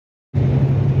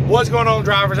What's going on,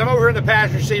 drivers? I'm over here in the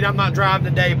passenger seat. I'm not driving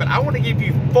today, but I want to give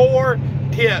you 4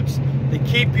 tips to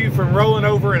keep you from rolling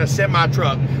over in a semi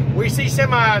truck. We see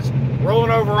semis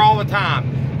rolling over all the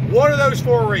time. What are those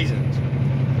 4 reasons?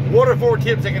 What are 4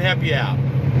 tips that can help you out?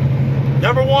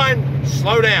 Number 1,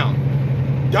 slow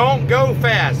down. Don't go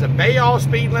fast. Obey all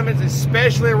speed limits,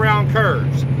 especially around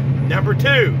curves. Number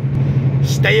 2,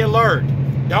 stay alert.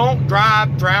 Don't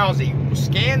drive drowsy.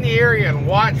 Scan the area and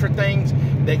watch for things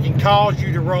that can cause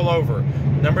you to roll over.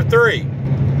 Number 3,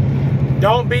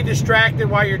 don't be distracted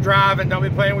while you're driving. Don't be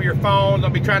playing with your phone.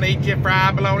 Don't be trying to eat your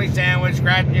fried bologna sandwich,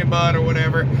 scratching your butt or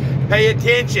whatever. Pay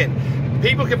attention.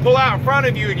 People can pull out in front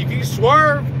of you, and if you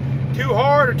swerve too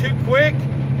hard or too quick,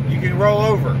 you can roll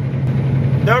over.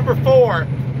 Number 4,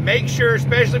 make sure,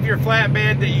 especially if you're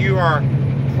flatbed, that you are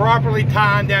properly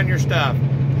tying down your stuff.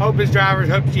 Hope this driver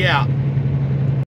helps you out.